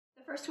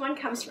First one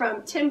comes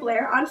from Tim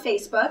Blair on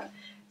Facebook.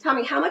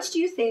 Tommie, how much do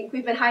you think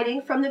we've been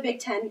hiding from the Big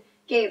Ten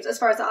games as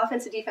far as the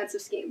offensive defensive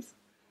schemes?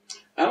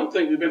 I don't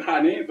think we've been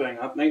hiding anything.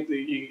 I think that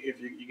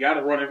if you got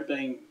to run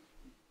everything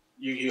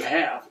you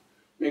have,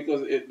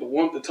 because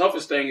the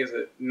toughest thing is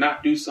to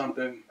not do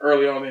something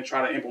early on and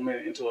try to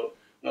implement it into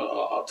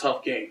a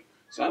tough game.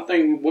 So I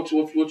think what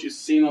you've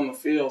seen on the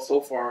field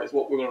so far is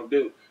what we're going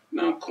to do.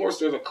 Now, of course,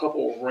 there's a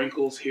couple of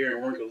wrinkles here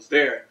and wrinkles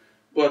there,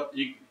 but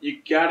you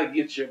got to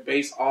get your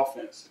base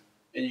offense,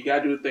 and you got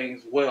to do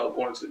things well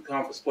going into the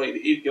conference play to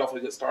get off a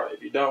good start.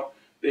 If you don't,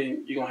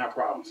 then you're going to have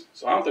problems.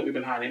 So I don't think we've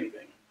been hiding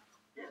anything.